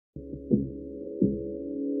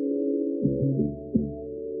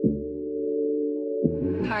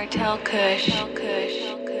Cartel Kush.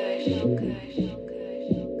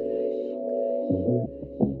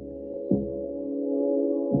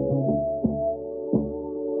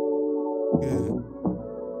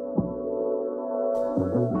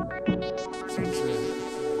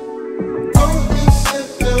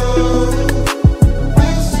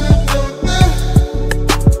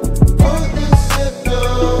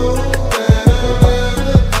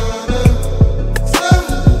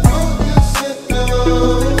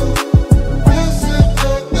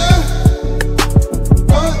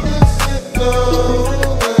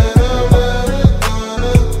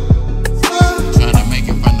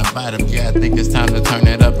 Yeah, I think it's time to turn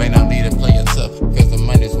it up. Ain't no need to play it tough, cause the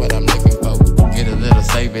money's what I'm looking for. Get a little,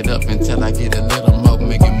 save it up until I get a little more.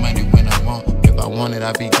 Making money when I want. If I want it,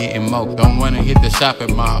 I be getting more. Don't wanna hit the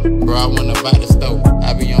shopping mall, bro, I wanna buy the stove.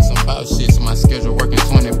 I be on some bout shit, so my schedule working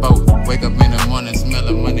 24. Wake up in the morning,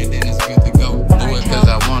 smelling money, then it's good to go. Do it cause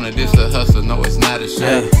I want it, this a hustle, no it's not a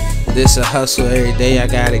show. This a hustle every day, I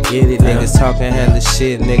gotta get it. Niggas talking hella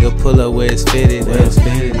shit, nigga pull up where it's fitted.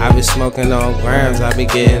 I been smoking on grams, I be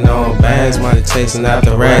getting on bags. Money chasing out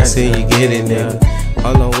the racks till you get it, nigga.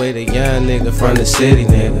 Hold on, wait a young nigga from the city,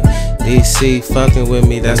 nigga. DC fucking with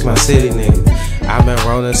me, that's my city, nigga. I been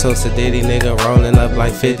rolling so sedity, nigga. Rolling up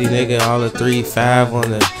like 50, nigga. All the 3-5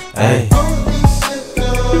 on the, ayy.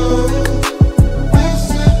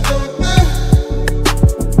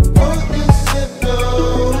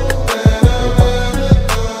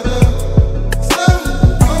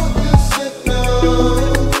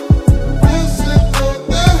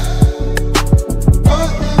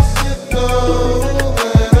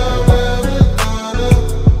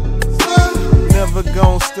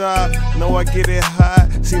 Gon' stop, know I get it hot.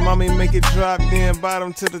 See mommy make it drop, then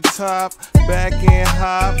bottom to the top. Back and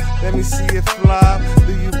hop, let me see it flop.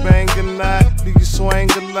 Do you bang or not? Do you swing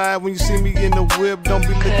a lot? When you see me in the whip, don't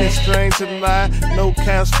be looking strange a lot. No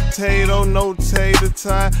couch potato, no tater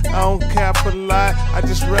tot. I don't cap a lot, I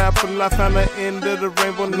just rap a lot. Found the end of the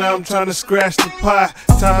rainbow, now I'm trying to scratch the pot.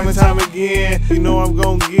 Time and time again, you know I'm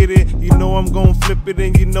gon' get it. You know I'm gon' flip it,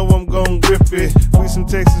 and you know I'm gon' grip it. We some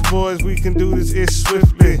Texas boys, we can do this ish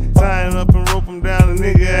swiftly. Tying up and rope them down, a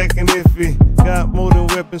nigga acting iffy. Got more than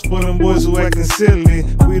weapons for them boys who acting silly.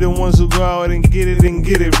 We the ones who go out and get it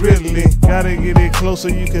really. Gotta get it close so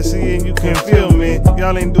you can see and you can feel me.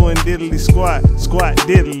 Y'all ain't doing diddly squat, squat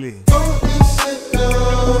diddly.